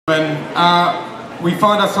We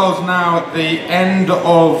find ourselves now at the end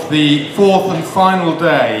of the fourth and final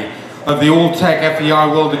day of the Alltech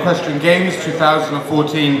FEI World Equestrian Games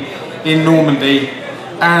 2014 in Normandy,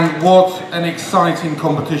 and what an exciting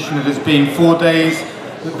competition it has been. 4 days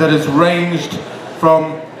that has ranged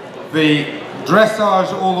from the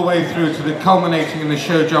dressage all the way through to the culminating in the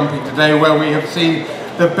show jumping today, where we have seen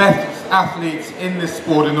the best athletes in this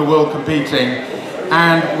sport in the world competing,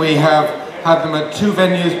 and we have had them at 2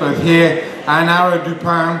 venues, both here and Arrow du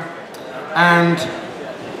Pin. And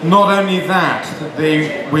not only that,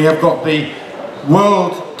 we have got the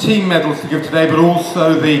world team medals to give today, but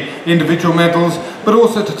also the individual medals, but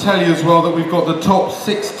also to tell you as well that we've got the top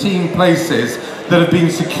 16 places that have been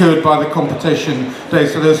secured by the competition today.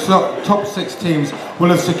 So those top 6 teams will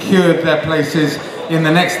have secured their places in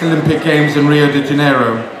the next Olympic Games in Rio de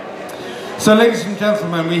Janeiro. So ladies and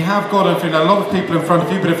gentlemen, we have got a lot of people in front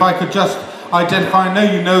of you, but if I could just identify, I know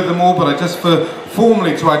you know them all, but just for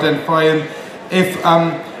formally to identify them, if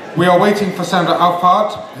we are waiting for Sandra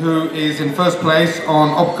Auffarth, who is in first place on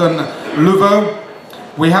Opgun Louvo.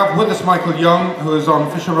 We have with us Michael Jung, who is on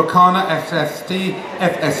Fischerrocana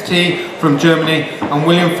FST from Germany, and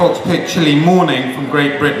William Fox-Pitt Chilli Morning from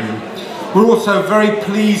Great Britain. We're also very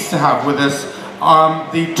pleased to have with us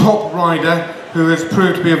the top rider, who has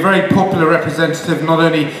proved to be a very popular representative, not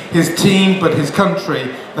only his team but his country,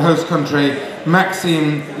 the host country,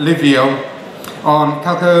 Maxime Louvo on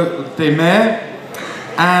Calco de Mer.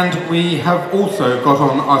 And we have also got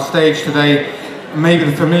on our stage today, maybe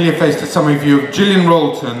the familiar face to some of you, of Gillian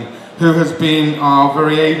Rolton, who has been our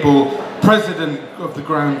very able president of the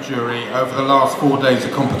ground jury over the last 4 days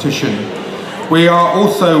of competition. We are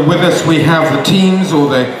also with us, we have the teams, or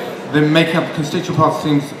the making up the constituent party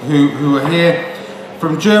teams who are here.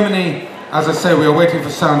 From Germany, as I say, we are waiting for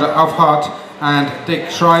Sandra Auffarth and Dick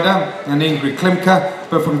Schreider and Ingrid Klimke.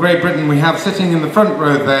 But from Great Britain, we have sitting in the front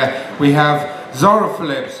row there, we have Zara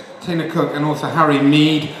Phillips, Tina Cook, and also Harry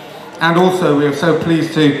Mead. And also we are so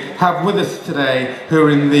pleased to have with us today, who are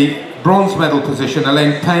in the bronze medal position,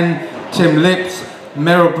 Elaine Penn, Tim Lips,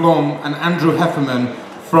 Merel Blom and Andrew Hefferman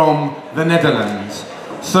from the Netherlands.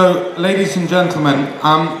 So ladies and gentlemen,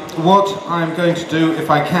 what I'm going to do, if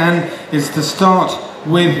I can, is to start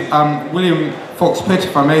with William Fox-Pitt,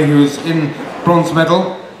 if I may, who is in bronze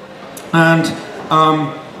medal, and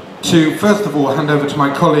to first of all hand over to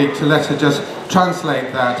my colleague to let her just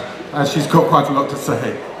translate that, as she's got quite a lot to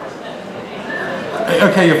say.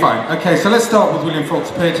 Okay, you're fine. Okay, so let's start with William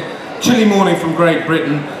Fox-Pitt. Chilli Morning from Great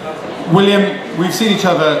Britain. William, we've seen each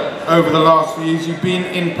other over the last few years. You've been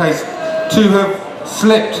in place. To have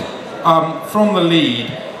slipped from the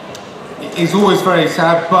lead is always very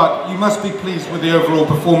sad, but you must be pleased with the overall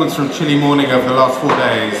performance from Chilli Morning over the last 4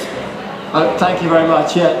 days. Thank you very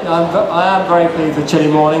much. Yeah, I am very pleased with Chilli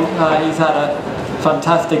Morning. He's had a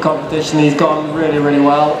fantastic competition. He's gone really, really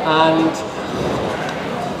well, and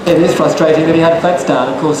it is frustrating that he had fence down.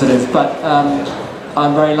 Of course it is, but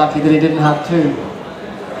I'm very lucky that he didn't have to.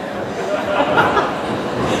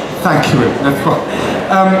 Thank you.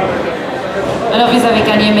 Alors vous avez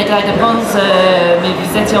gagné une médaille de bronze, mais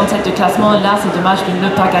vous étiez en tête de classement. Là, c'est dommage de ne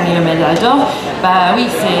pas gagner la médaille d'or. Bah oui,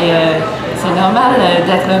 c'est normal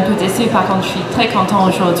d'être un peu déçu. Par contre, je suis très content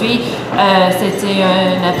aujourd'hui. C'était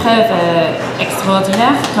une épreuve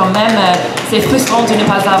extraordinaire. Quand même, c'est frustrant de ne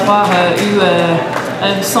pas avoir eu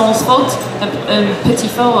un sans faute, un petit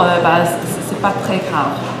faux. Bah, c'est pas très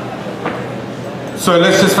grave. So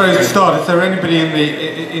let's just very start. Is there anybody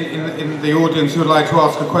in the audience who would like to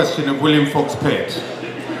ask a question of William Fox-Pitt?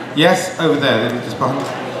 Yes, over there, just behind.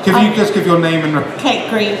 Can you just give your name and... Kate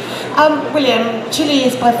Green. William, Chilli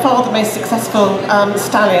is by far the most successful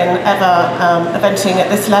stallion ever eventing at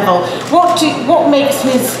this level. What makes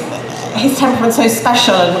his temperament so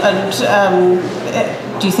special, and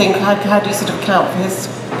do you think, how do you sort of account for his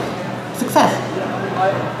success?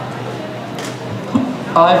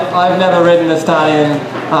 I've never ridden a stallion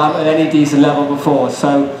at any decent level before,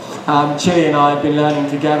 so Chilli and I have been learning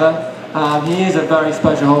together. He is a very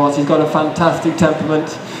special horse. He's got a fantastic temperament.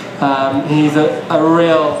 He's a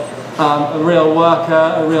real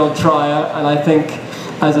worker, a real trier, and I think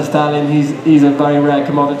as a stallion he's a very rare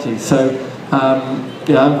commodity. So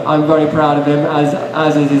you know, I'm very proud of him,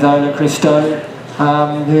 as is his owner Christo,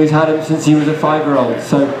 who's had him since he was a 5-year-old.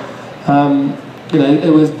 So you know,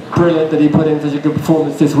 it was brilliant that he put in such a good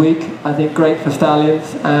performance this week. I think great for stallions,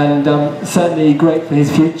 and certainly great for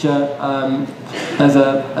his future as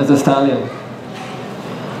a stallion.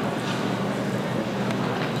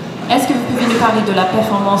 Est-ce que vous pouvez nous parler de la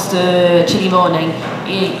performance de Chilli Morning?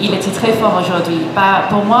 Il était très fort aujourd'hui. Bah,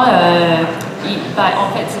 pour moi, en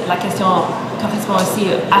fait, la question correspond aussi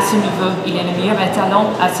à ce niveau. Il est le meilleur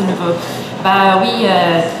étalon à ce niveau. Oui,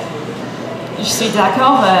 je suis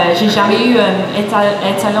d'accord. J'ai jamais eu un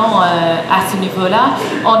étalon à ce niveau-là.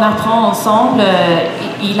 On apprend ensemble.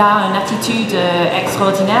 Il a une attitude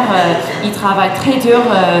extraordinaire. Il travaille très dur.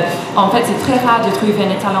 En fait, c'est très rare de trouver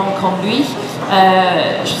un étalon comme lui.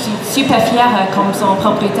 Je suis super fière comme son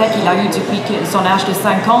propriétaire qu'il a eu depuis son âge de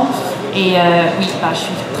 5 ans. Et oui, je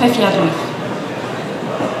suis très fière de lui.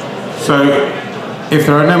 So, if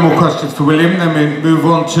there are no more questions for William, then we move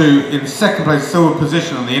on to, in second place, silver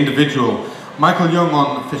position on the individual, Michael Jung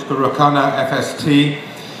on Fischerrocana FST.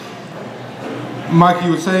 Michael,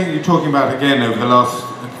 you were talking about again over the last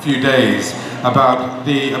few days about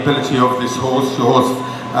the ability of this horse, your horse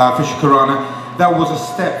Fischerrocana. That was a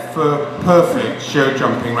step for perfect show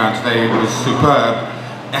jumping round today. It was superb.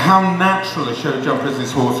 How natural a show jumper is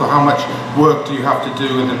this horse, or how much work do you have to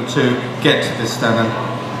do with him to get to this standard?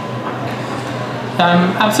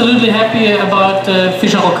 I'm absolutely happy about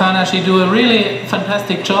Fischerrocana. She do a really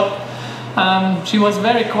fantastic job. She was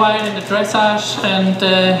very quiet in the dressage, and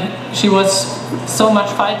she was so much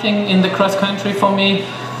fighting in the cross country for me,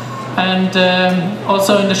 and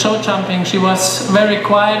also in the show jumping she was very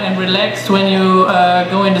quiet and relaxed when you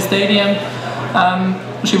go in the stadium.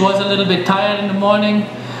 She was a little bit tired in the morning,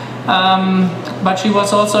 but she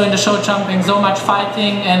was also in the show jumping so much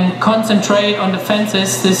fighting and concentrate on the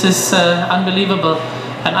fences. This is unbelievable,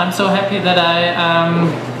 and I'm so happy that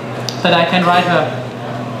I can ride her.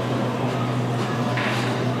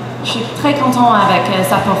 Je suis très content avec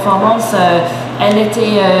sa performance. Elle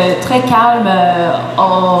était très calme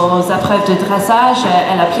aux épreuves de dressage.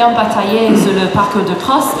 Elle a bien bataillé sur le parcours de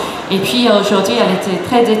cross. Et puis aujourd'hui, elle était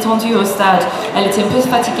très détendue au stade. Elle était un peu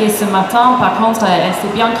fatiguée ce matin. Par contre, elle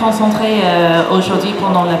s'est bien concentrée aujourd'hui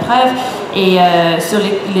pendant l'épreuve et sur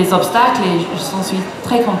les obstacles. Et je suis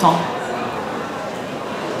très content.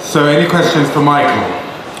 So, any questions for Michael?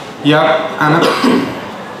 Yeah, Anna.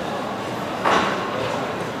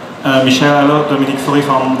 Michel, hello, Dominique Faury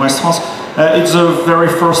from West France. It's the very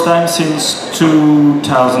first time since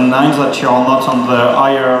 2009 that you are not on the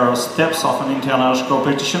higher steps of an international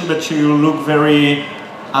competition, but you look very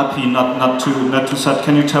happy, not too sad.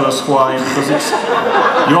 Can you tell us why? Because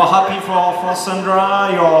you are happy for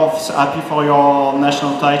Sandra, you are happy for your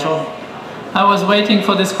national title? I was waiting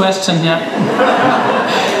for this question, yeah.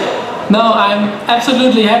 No, I'm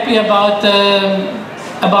absolutely happy about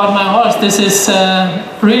my horse. This is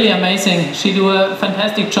really amazing. She do a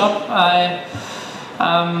fantastic job. I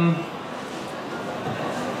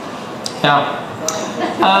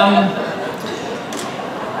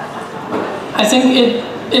think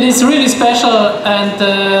it is really special and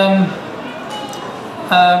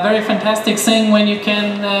a very fantastic thing when you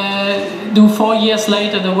can do 4 years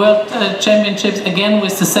later the World Championships again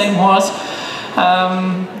with the same horse.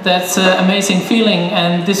 That's an amazing feeling,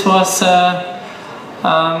 and this was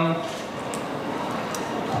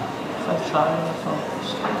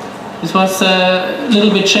this was a little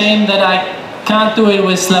bit shame that I can't do it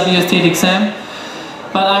with Slavius exam,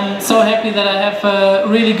 but I'm so happy that I have a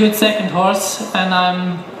really good second horse, and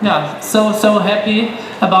I'm so happy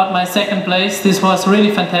about my second place. This was really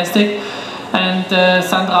fantastic, and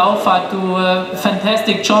Sandra Auffarth do a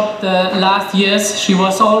fantastic job the last years. She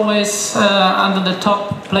was always under the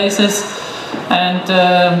top places. And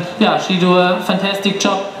she do a fantastic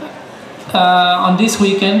job on this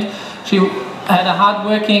weekend. She had a hard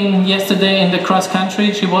working yesterday in the cross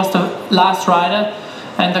country. She was the last rider,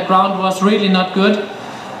 and the ground was really not good.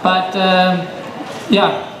 But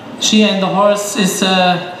she and the horse is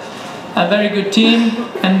a very good team,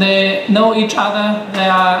 and they know each other. They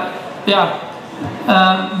are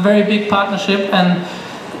a very big partnership, and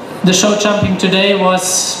the show jumping today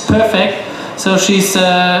was perfect. So she's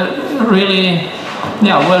really,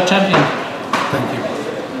 world champion. Thank you.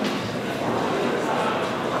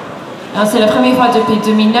 C'est la première fois depuis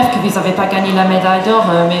 2009 que vous n'avez pas gagné la médaille d'or,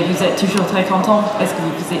 mais vous êtes toujours très content. Est-ce que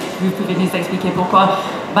vous pouvez nous expliquer pourquoi?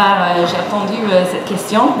 J'ai entendu cette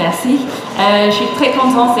question, merci. Je suis très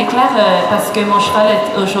content, c'est clair, parce que mon cheval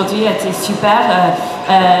aujourd'hui était super.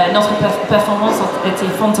 Notre performance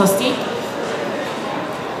était fantastique.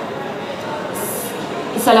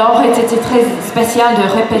 Ça aurait été très spécial de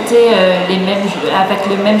répéter avec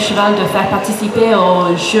le même cheval, de faire participer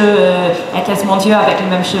aux Jeux équestres mondiaux avec le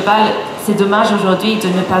même cheval. C'est dommage aujourd'hui de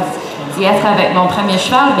ne pas y être avec mon premier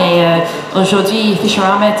cheval, mais aujourd'hui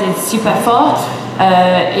Fischerrocana était super fort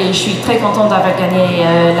et je suis très contente d'avoir gagné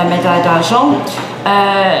la médaille d'argent.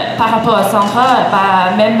 Par rapport à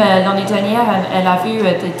Sandra, même l'année dernière, elle a vu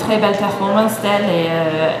de très belles performances d'elle et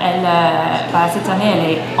cette année,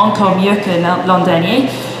 elle est encore mieux que l'an dernier.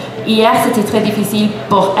 Hier, c'était très difficile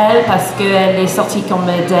pour elle parce qu'elle est sortie comme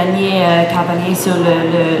dernier cavalier sur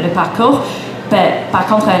le parcours. Par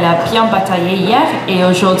contre, elle a bien bataillé hier et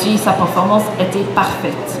aujourd'hui, sa performance était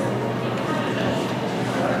parfaite.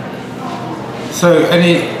 So,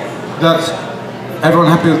 that's everyone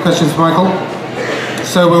happy with questions for Michael?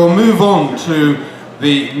 So we'll move on to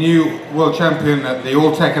the new world champion at the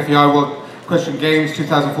Alltech FEI World Equestrian Games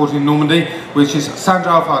 2014 Normandy, which is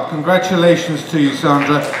Sandra Auffarth. Congratulations to you,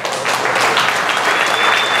 Sandra.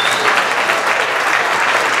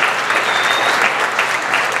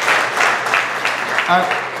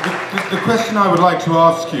 The question I would like to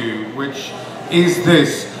ask you, which is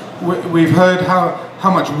this: we've heard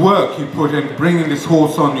how much work you put in bringing this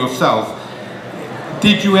horse on yourself.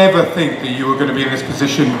 Did you ever think that you were going to be in this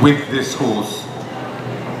position with this horse?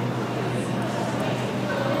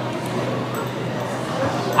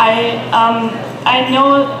 I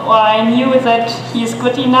knew that he's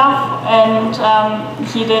good enough, and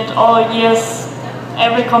he did all years,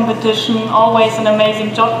 every competition, always an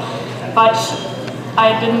amazing job. But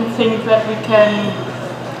I didn't think that we can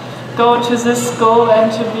go to this goal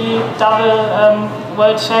and to be double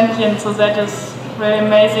world champion. So that is really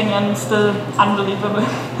amazing and still unbelievable.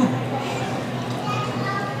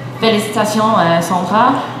 Félicitations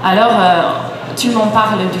Sandra. Alors, tout le monde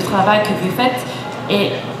parle du travail que vous faites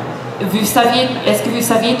et est-ce que vous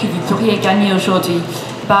saviez que vous pourriez gagner aujourd'hui?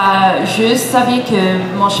 Je savais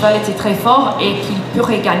que mon cheval était très fort et qu'il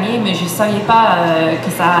pourrait gagner, mais je ne savais pas que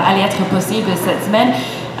ça allait être possible cette semaine.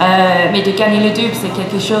 Mais de gagner le double, c'est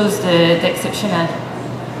quelque chose d'exceptionnel.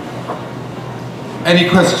 Any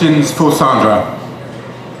questions for Sandra?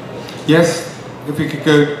 Yes? If we could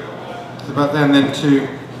go to about there and then to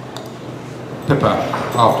Pippa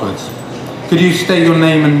afterwards. Could you state your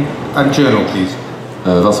name and journal, please?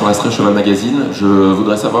 Vincent Lestré, Cheval Magazine. Je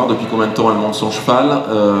voudrais savoir depuis combien de temps elle monte son cheval,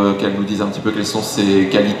 qu'elle nous dise un petit peu quelles sont ses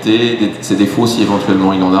qualités, ses défauts si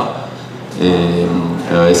éventuellement il en a. Et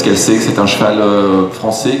est-ce qu'elle sait que c'est un cheval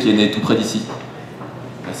français qui est né tout près d'ici?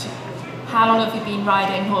 Merci. How long have you been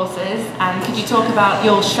riding horses, and could you talk about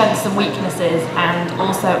your strengths and weaknesses, and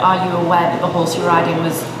also are you aware that the horse you're riding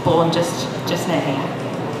was born just near here?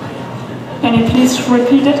 Can you please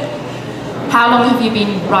repeat it? How long have you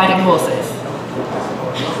been riding horses?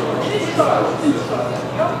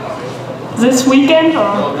 This weekend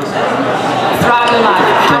or? Throughout your life.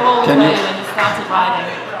 How old were you when you started riding?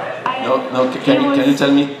 Can you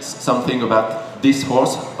tell me something about this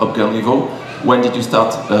horse, Opgun Louvo? When did you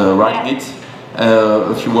start riding it?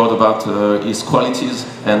 A few words about his qualities,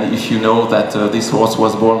 and if you know that this horse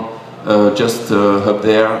was born just up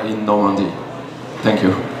there in Normandy. Thank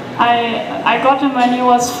you. I got him when he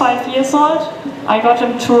was 5 years old. I got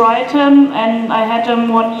him to ride him, and I had him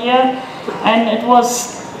 1 year, and it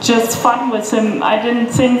was just fun with him. I didn't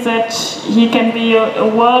think that he can be a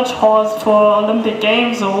world horse for Olympic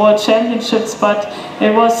Games or World Championships, but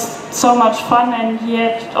it was so much fun, and he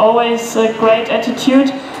had always a great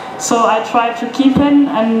attitude. So I tried to keep him,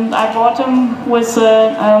 and I bought him with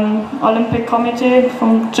the Olympic Committee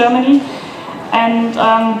from Germany, and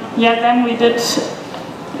then we did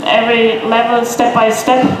every level step by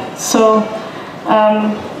step. So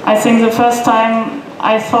I think the first time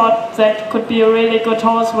I thought that could be a really good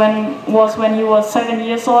horse was when he was 7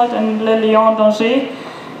 years old in Le Lion d'Angers.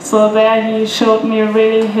 So there he showed me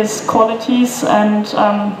really his qualities, and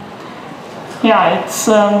it's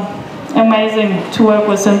amazing to work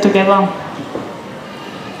with him together.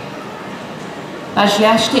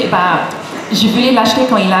 Je voulais l'acheter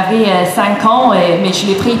quand il avait 5 ans, mais je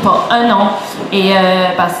l'ai pris pour 1 an. Et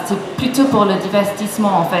c'était plutôt pour le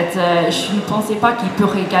divertissement en fait. Je ne pensais pas qu'il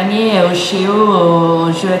pourrait gagner au Chilli,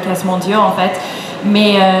 aux Jeux équestres mondiaux en fait.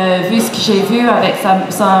 Mais vu ce que j'ai vu avec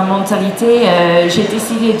sa mentalité, j'ai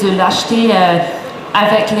décidé de l'acheter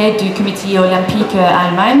avec l'aide du comité olympique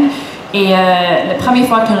allemand. Et la première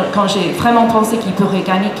fois quand j'ai vraiment pensé qu'il pourrait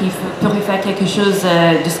gagner, qu'il pourrait faire quelque chose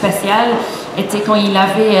de spécial, était quand il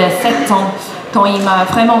avait 7 ans, quand il m'a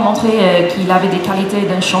vraiment montré qu'il avait des qualités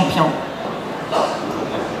d'un champion.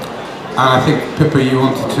 And I think, Pippa, you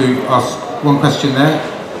wanted to ask one question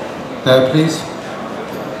there please.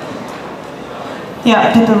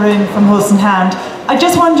 Yeah, Pippa Room from Horse in Hand. I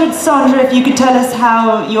just wondered, Sandra, if you could tell us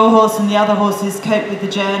how your horse and the other horses coped with the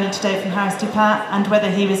journey today from Paris to Pat, and whether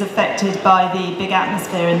he was affected by the big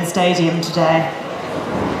atmosphere in the stadium today.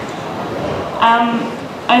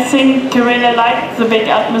 I think he really liked the big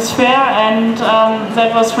atmosphere, and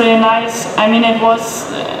that was really nice. I mean, it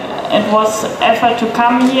was it was effort to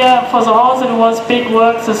come here. For the horse it was big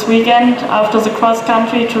work this weekend after the cross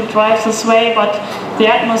country to drive this way, but the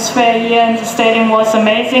atmosphere here in the stadium was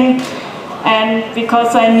amazing. And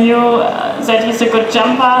because I knew that he's a good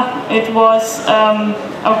jumper, it was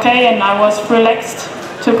okay, and I was relaxed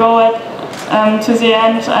to go to the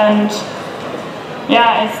end. And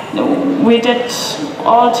yeah, we did,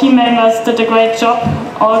 all team members did a great job,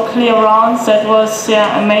 all clear rounds. That was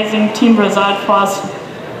amazing team result for us.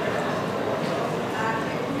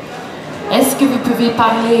 Est-ce que vous pouvez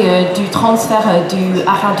parler du transfert du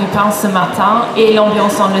haras du Pin ce matin et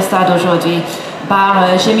l'ambiance dans le stade aujourd'hui?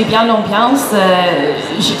 J'aimais bien l'ambiance.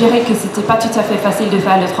 Je dirais que c'était pas tout à fait facile de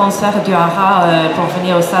faire le transfert du haras pour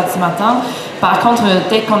venir au stade ce matin. Par contre,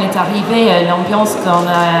 dès qu'on est arrivé, l'ambiance qu'on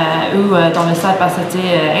a eue dans le stade,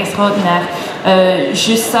 c'était extraordinaire.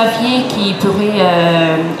 Je savais qu'il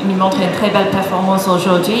pourrait nous montrer une très belle performance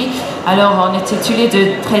aujourd'hui. Alors, on était tous les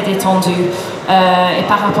deux très détendus. Et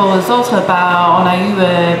par rapport aux autres, on a eu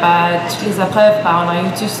toutes les épreuves, on a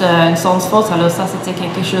eu tous une sens faute. Alors ça, c'était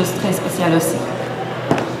quelque chose de très spécial aussi.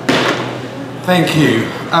 Thank you.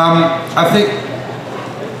 I think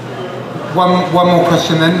one more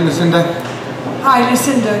question then, Lucinda. Hi,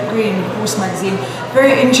 Lucinda Green, Horse Magazine.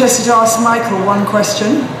 Very interested to ask Michael one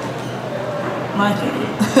question. Michael,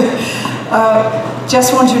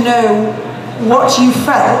 just want to know what you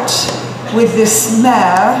felt with this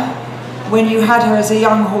mare when you had her as a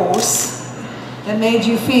young horse that made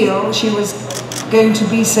you feel she was going to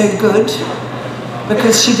be so good,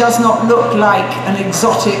 because she does not look like an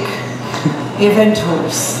exotic event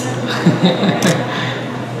horse.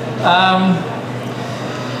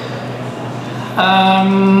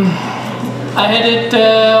 I had it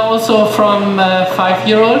also from a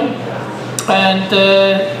 5-year-old,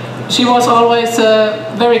 and she was always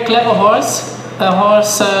a very clever horse. A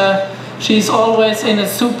horse, she's always in a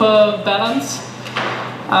super balance.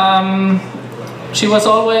 She was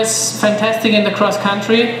always fantastic in the cross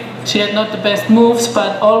country. She had not the best moves,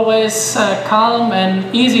 but always calm and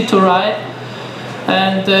easy to ride.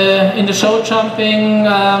 And in the show jumping,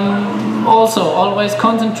 also always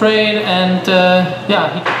concentrate, and he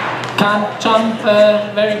can't jump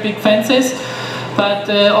very big fences. But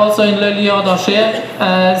also in Le Lion d'Angers,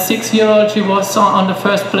 6-year-old, she was on the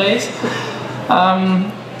first place.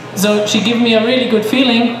 So she gave me a really good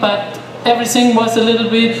feeling, but everything was a little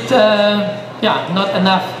bit, not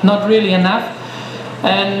enough, not really enough.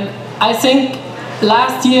 And I think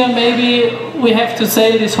last year maybe we have to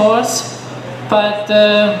sell this horse, but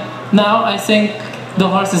now I think the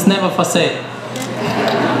horse is never for sale.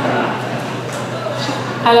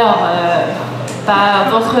 Alors,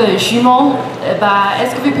 votre jument,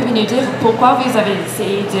 est-ce que vous pouvez nous dire pourquoi vous avez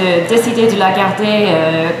décidé de la garder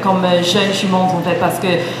comme jeune jument en fait? Parce que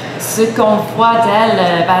ce qu'on voit d'elle,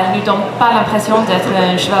 elle ne nous donne pas l'impression d'être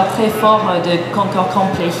un cheval très fort de concours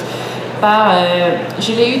complet.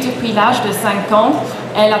 Je l'ai eu depuis l'âge de 5 ans.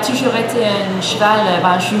 Elle a toujours été un cheval,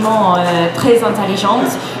 un jument très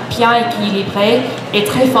intelligente, bien équilibré et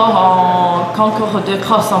très fort en concours de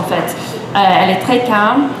cross en fait. Elle est très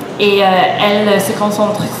calme et elle se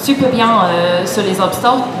concentre super bien sur les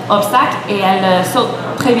obstacles et elle saute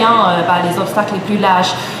très bien les obstacles les plus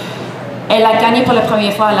larges. Elle a gagné pour la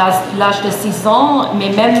première fois à l'âge de 6 ans, mais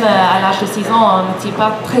même à l'âge de 6 ans, on n'était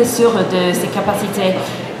pas très sûr de ses capacités.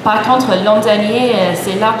 Par contre, l'an dernier,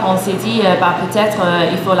 c'est là qu'on s'est dit peut-être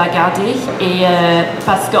il faut la garder, et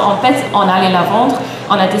parce qu'en fait, on allait la vendre,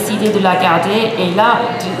 on a décidé de la garder, et là,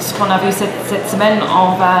 ce qu'on a vu cette semaine,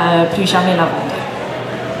 on ne va plus jamais la vendre.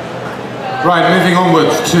 Right, moving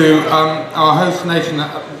onwards to our host nation,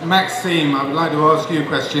 Maxime, I would like to ask you a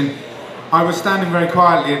question. I was standing very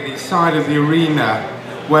quietly at the side of the arena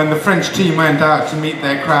when the French team went out to meet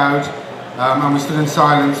their crowd, and we stood in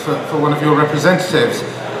silence for one of your representatives.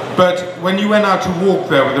 But when you went out to walk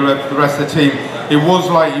there with the rest of the team, it was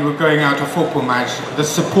like you were going out to a football match. The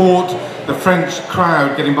support, the French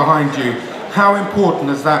crowd getting behind you, how important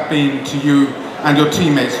has that been to you and your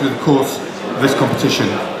teammates through the course of this competition?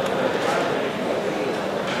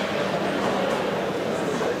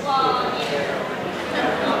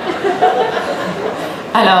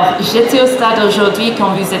 Alors, j'étais au stade aujourd'hui quand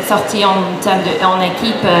vous êtes sortis en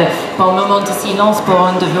équipe pour un moment de silence pour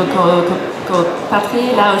un de vos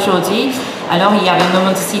compatriotes là aujourd'hui. Alors, il y avait un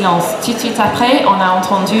moment de silence. Tout de suite après, on a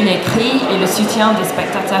entendu les cris et le soutien des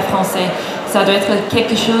spectateurs français. Ça doit être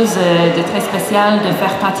quelque chose de très spécial de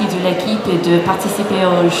faire partie de l'équipe et de participer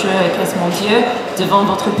aux Jeux Équestriens mondiaux devant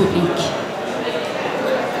votre public.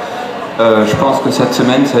 Je pense que cette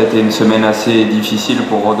semaine, ça a été une semaine assez difficile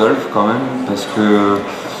pour Rodolphe quand même, parce que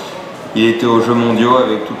Il était aux Jeux mondiaux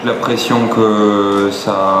avec toute la pression que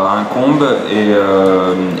ça incombe et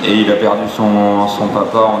il a perdu son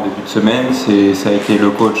papa en début de semaine. Ça a été le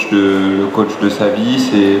coach de sa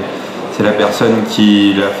vie, c'est la personne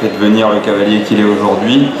qui l'a fait devenir le cavalier qu'il est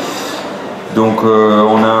aujourd'hui. Donc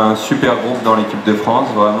on a un super groupe dans l'équipe de France,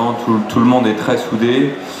 vraiment tout le monde est très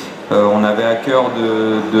soudé. On avait à cœur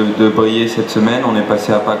de briller cette semaine, on est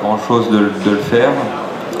passé à pas grand chose de le faire.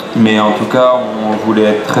 Mais en tout cas, on voulait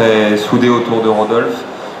être très soudés autour de Rodolphe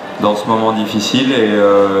dans ce moment difficile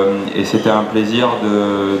et c'était un plaisir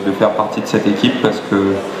de faire partie de cette équipe parce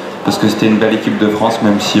que c'était une belle équipe de France,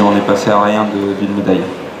 même si on est passé à rien d'une médaille.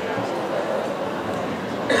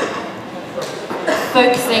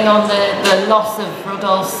 Focusing on the loss of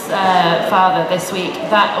Rodolphe's father this week,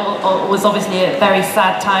 that was obviously a very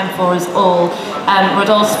sad time for us all.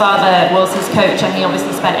 Rodolphe's father was his coach and he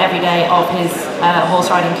obviously spent every day of his horse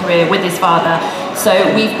riding career with his father. So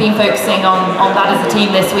we've been focusing on that as a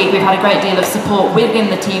team this week. We've had a great deal of support within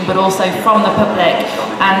the team but also from the public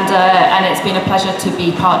and it's been a pleasure to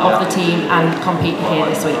be part of the team and compete here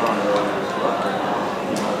this week.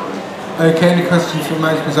 Okay, any questions from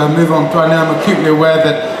most? Because I'll move on. Right now I'm acutely aware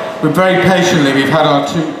that we're very patiently, we've had our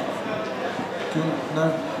two,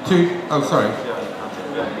 oh sorry.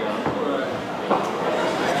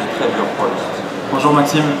 Bonjour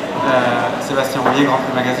Maxime, Sébastien Roulier, Grand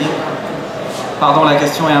Prix Magazine. Pardon, la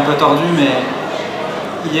question est un peu tordue, mais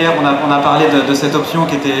hier on a parlé de cette option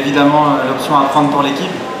qui était évidemment l'option à prendre pour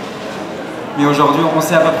l'équipe. Mais aujourd'hui, on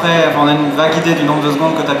sait à peu près, enfin, on a une vague idée du nombre de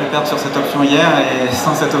secondes que tu as pu perdre sur cette option hier, et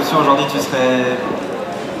sans cette option aujourd'hui, tu serais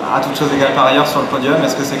à toute chose égale par ailleurs sur le podium.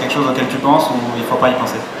 Est-ce que c'est quelque chose auquel tu penses ou il ne faut pas y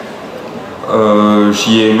penser?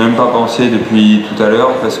 J'y ai même pas pensé depuis tout à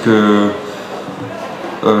l'heure parce que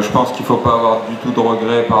je pense qu'il ne faut pas avoir du tout de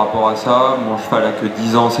regrets par rapport à ça. Mon cheval a que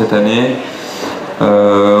 10 ans cette année.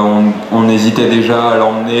 On hésitait déjà à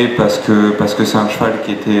l'emmener parce que c'est un cheval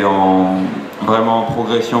qui était vraiment en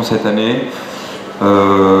progression cette année.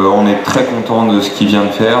 On est très content de ce qu'il vient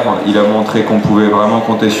de faire. Il a montré qu'on pouvait vraiment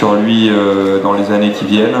compter sur lui dans les années qui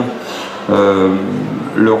viennent.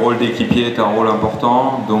 Le rôle d'équipier est un rôle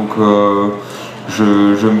important, donc je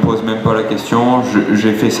ne me pose même pas la question.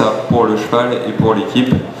 J'ai fait ça pour le cheval et pour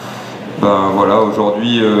l'équipe. Ben voilà,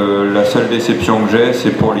 aujourd'hui la seule déception que j'ai,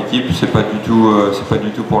 c'est pour l'équipe, c'est pas du tout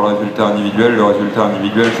pour le résultat individuel. Le résultat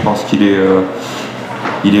individuel, je pense qu'il est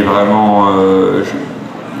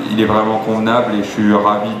vraiment convenable et je suis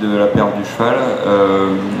ravi de la perte du cheval.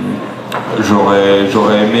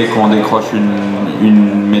 J'aurais aimé qu'on décroche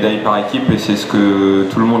une médaille par équipe et c'est ce que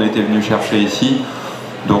tout le monde était venu chercher ici.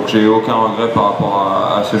 Donc j'ai aucun regret par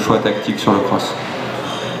rapport à ce choix tactique sur le cross.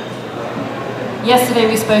 Yesterday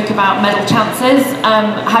we spoke about medal chances.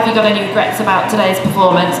 Have you got any regrets about today's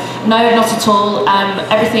performance? No, not at all.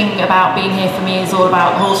 Everything about being here for me is all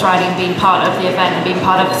about horse riding, being part of the event and being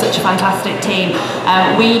part of such a fantastic team.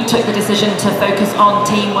 We took the decision to focus on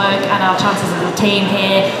teamwork and our chances as a team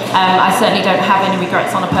here. I certainly don't have any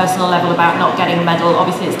regrets on a personal level about not getting a medal.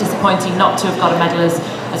 Obviously it's disappointing not to have got a medal as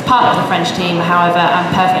part of the French team. However, I'm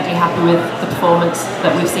perfectly happy with the performance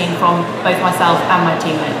that we've seen from both myself and my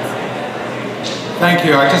teammates. Thank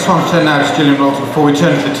you. I just want to turn now to Gillian Walton before we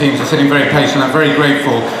turn to the teams. They're sitting very patient. I'm very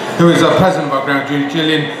grateful. Who is our president of our ground jury?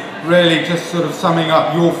 Gillian, really just sort of summing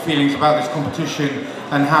up your feelings about this competition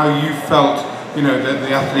and how you felt, you know,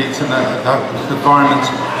 the athletes and the environment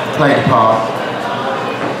played a part.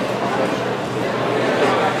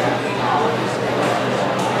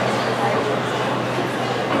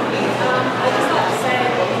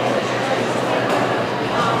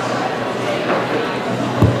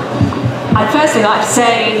 I'd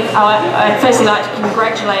firstly like to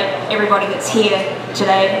congratulate everybody that's here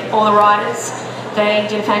today, all the riders. They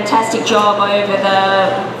did a fantastic job over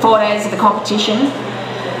the 4 days of the competition.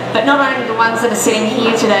 But not only the ones that are sitting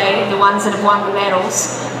here today, the ones that have won the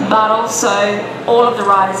medals, but also all of the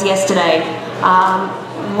riders yesterday.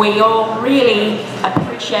 We all really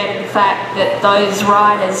appreciated the fact that those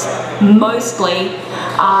riders mostly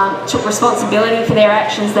took responsibility for their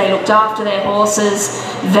actions. They looked after their horses.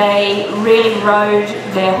 They really rode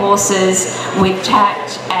their horses with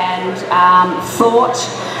tact and thought,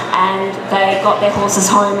 and they got their horses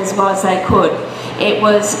home as well as they could. It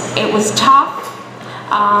was tough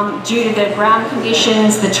due to the ground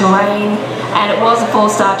conditions, the terrain, and it was a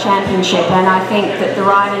 4-star championship, and I think that the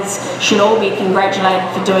riders should all be congratulated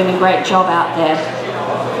for doing a great job out there.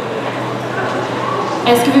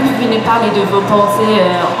 Est-ce que vous pouvez nous parler de vos pensées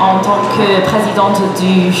en tant que présidente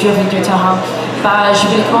du jury du terrain? Je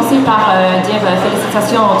vais commencer par dire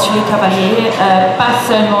félicitations à tous les cavaliers, pas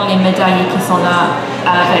seulement les médaillés qui sont là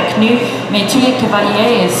avec nous, mais tous les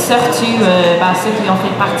cavaliers et surtout ceux qui ont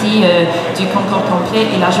fait partie du concours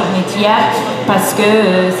complet et la journée d'hier, parce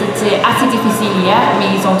que c'était assez difficile hier,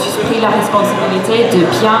 mais ils ont tous pris la responsabilité de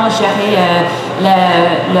bien gérer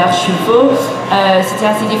leurs chevaux.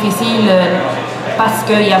 C'était assez difficile parce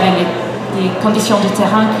qu'il y avait des conditions de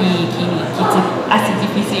terrain qui étaient assez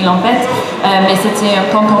difficiles en fait, mais c'était un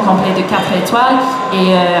concours complet de 4 étoiles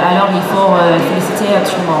et alors il faut féliciter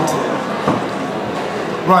tout le monde.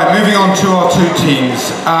 Right, moving on to our two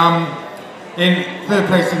teams. In third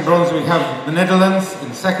place in bronze we have the Netherlands,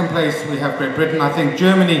 in second place we have Great Britain. I think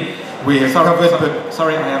Germany we have covered, but...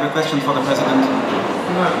 Sorry, I have a question for the President.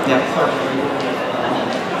 No, yeah. Sorry.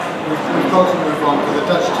 We've got to move on for the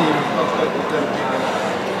Dutch team.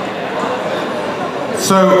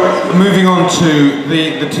 So, moving on to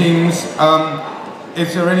the teams,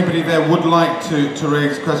 is there anybody there would like to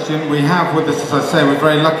raise a question? We have with us, as I say, we're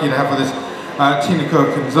very lucky to have with us Tina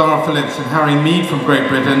Cook and Zara Phillips and Harry Mead from Great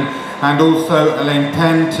Britain, and also Elaine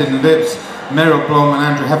Penn, Tin Lips, Meryl Blom and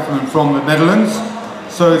Andrew Heffernan from the Netherlands.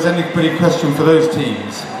 So is anybody a question for those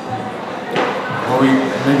teams? Or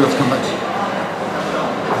maybe let's come back to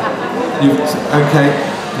you. Okay,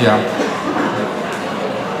 yeah.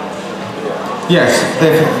 Yes,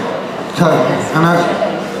 there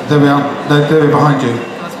we are. They're behind you.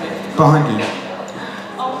 Behind you.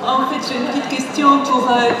 En fait, j'ai une petite question pour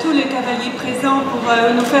tous les cavaliers présents pour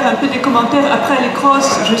nous faire un peu des commentaires après les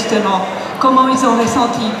crosses, justement. Comment ils ont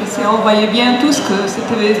ressenti? Parce qu'on voyait bien tous que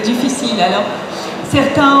c'était difficile. Alors,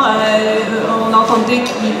 certains, on entendait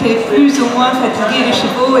qu'ils étaient plus ou moins fatigués, les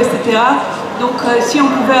chevaux, etc. Donc, si on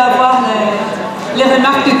pouvait avoir les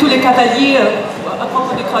remarques de tous les cavaliers à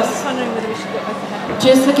propos des crosses.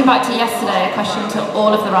 Just looking back to yesterday, a question to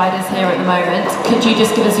all of the riders here at the moment. Could you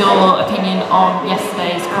just give us your opinion on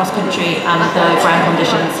yesterday's cross-country and the ground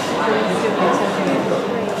conditions?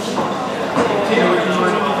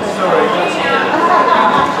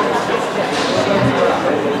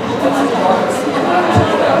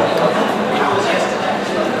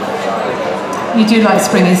 You do like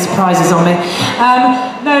springing surprises on me.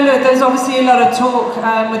 No, look, there's obviously a lot of talk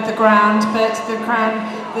with the ground, but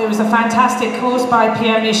there was a fantastic course by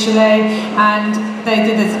Pierre Michelet, and they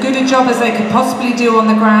did as good a job as they could possibly do on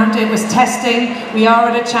the ground. It was testing. We are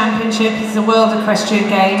at a championship. It's the World Equestrian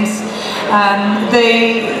Games.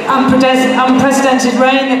 The unprecedented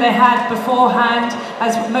rain that they had beforehand,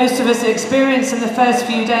 as most of us experienced in the first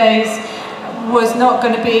few days, was not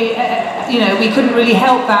going to be, we couldn't really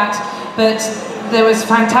help that. But there was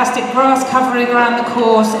fantastic grass covering around the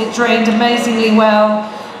course. It drained amazingly well.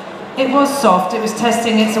 It was soft, it was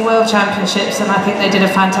testing, it's a World Championships, and I think they did a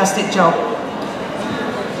fantastic job.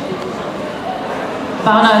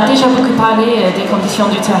 On a déjà beaucoup parlé des conditions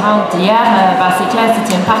du terrain d'hier. C'est clair,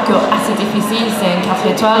 c'était un parcours assez difficile, c'est un 4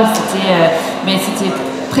 étoiles, mais c'était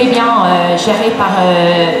très bien géré par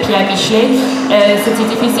Pierre Michelet. C'était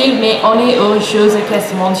difficile, mais on est aux Jeux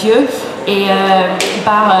équestres mondiaux. Et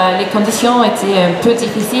les conditions étaient un peu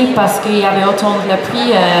difficiles parce qu'il y avait autant de la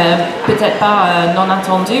pluie, peut-être pas non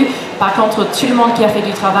attendu. Par contre, tout le monde qui a fait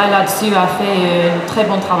du travail là-dessus a fait un très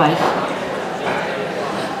bon travail.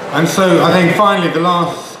 And so I think finally the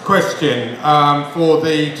last question for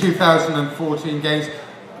the 2014 Games.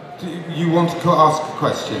 Do you want to ask a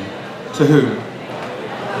question? To whom?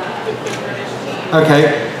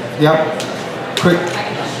 Okay, yeah, quick.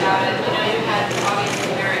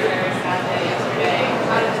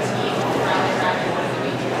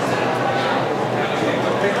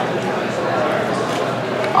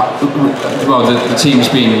 Well, the team's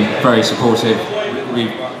been very supportive.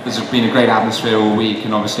 There's been a great atmosphere all week,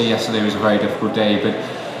 and obviously yesterday was a very difficult day, but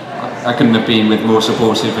I couldn't have been with more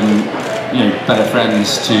supportive and better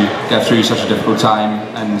friends to get through such a difficult time.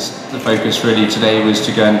 And the focus really today was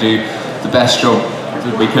to go and do the best job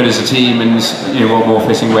that we could as a team, and what more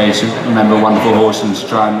fitting way to remember a wonderful horse and to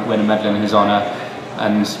try and win a medal in his honour,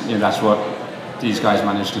 and that's what these guys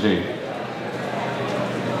managed to do.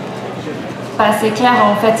 C'est clair,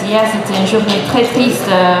 en fait, hier c'était une journée très triste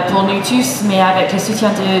pour nous tous, mais avec le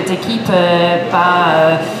soutien d'équipe,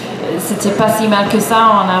 c'était pas si mal que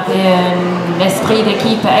ça. On avait un esprit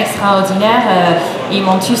d'équipe extraordinaire. Ils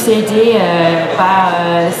m'ont tous aidé.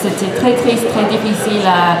 C'était très triste, très difficile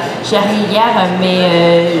à gérer hier,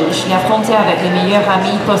 mais je l'ai affronté avec les meilleurs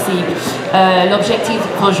amis possibles. L'objectif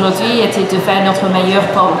pour aujourd'hui était de faire notre meilleure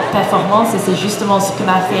performance, et c'est justement ce qu'on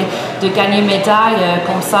a fait, de gagner une médaille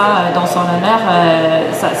comme ça dans son honneur.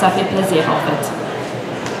 Ça fait plaisir en fait.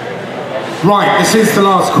 Right, this is the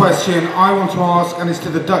last question I want to ask, and it's to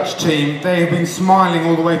the Dutch team. They have been smiling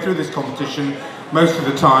all the way through this competition most of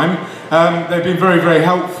the time. They've been very, very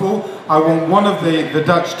helpful. I want one of the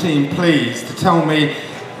Dutch team, please, to tell me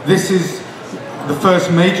this is the first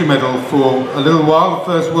major medal for a little while, the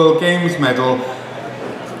first World Games medal,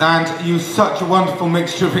 and you such a wonderful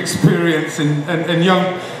mixture of experience and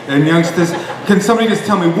youngsters. Can somebody just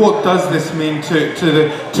tell me what does this mean to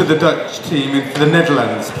the Dutch team and for the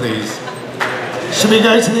Netherlands, please? Should we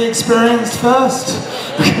go to the experience first?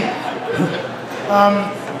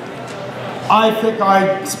 I think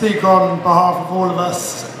I speak on behalf of all of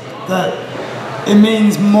us that it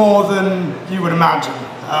means more than you would imagine.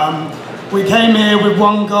 We came here with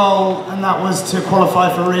one goal, and that was to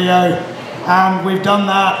qualify for Rio, and we've done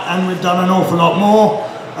that, and we've done an awful lot more.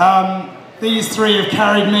 These three have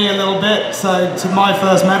carried me a little bit, so to my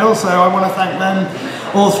first medal, so I want to thank them,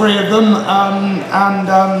 all three of them,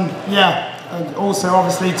 yeah. And also,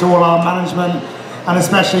 obviously, to all our management, and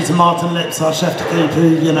especially to Martin Lips, our chef de keep,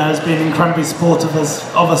 who has been incredibly supportive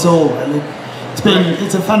of us all. Really,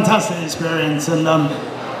 it's a fantastic experience, and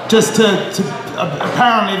just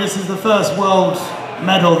apparently this is the first world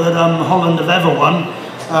medal that Holland have ever won.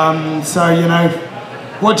 So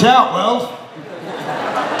watch out, world.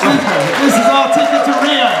 This is our ticket to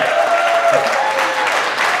Rio.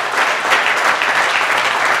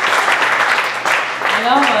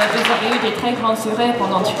 Alors, vous avez eu des très grands sourires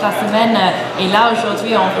pendant toute la semaine et là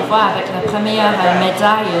aujourd'hui on vous voit avec la première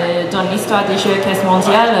médaille dans l'histoire des Jeux équestres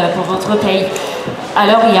mondiaux pour votre pays.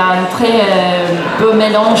 Alors il y a un très beau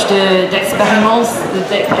mélange d'expérience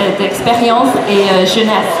et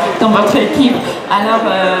jeunesse dans votre équipe. Alors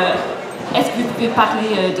est-ce que vous pouvez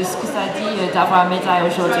parler de ce que ça dit d'avoir une médaille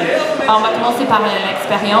aujourd'hui? On va commencer par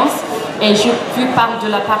l'expérience. Et je vous parle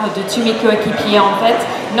de la part de tous mes coéquipiers en fait.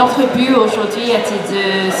 Notre but aujourd'hui était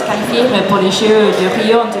de se qualifier pour les Jeux de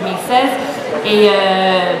Rio en 2016 et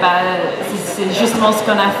c'est justement ce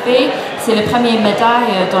qu'on a fait. C'est la première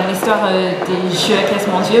médaille dans l'histoire des Jeux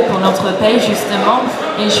équestres mondiaux pour notre pays justement.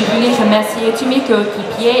 Et je voulais remercier tous mes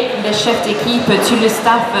coéquipiers, les chefs d'équipe, tout le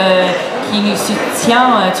staff qui nous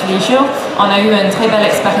soutient tous les jours. On a eu une très belle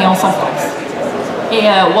expérience en France. Et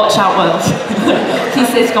watch out world. Qui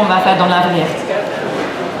sait ce qu'on va faire dans l'avenir?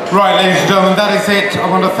 Right, ladies and gentlemen, that is it. I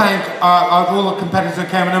want to thank all the competitors who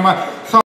came in.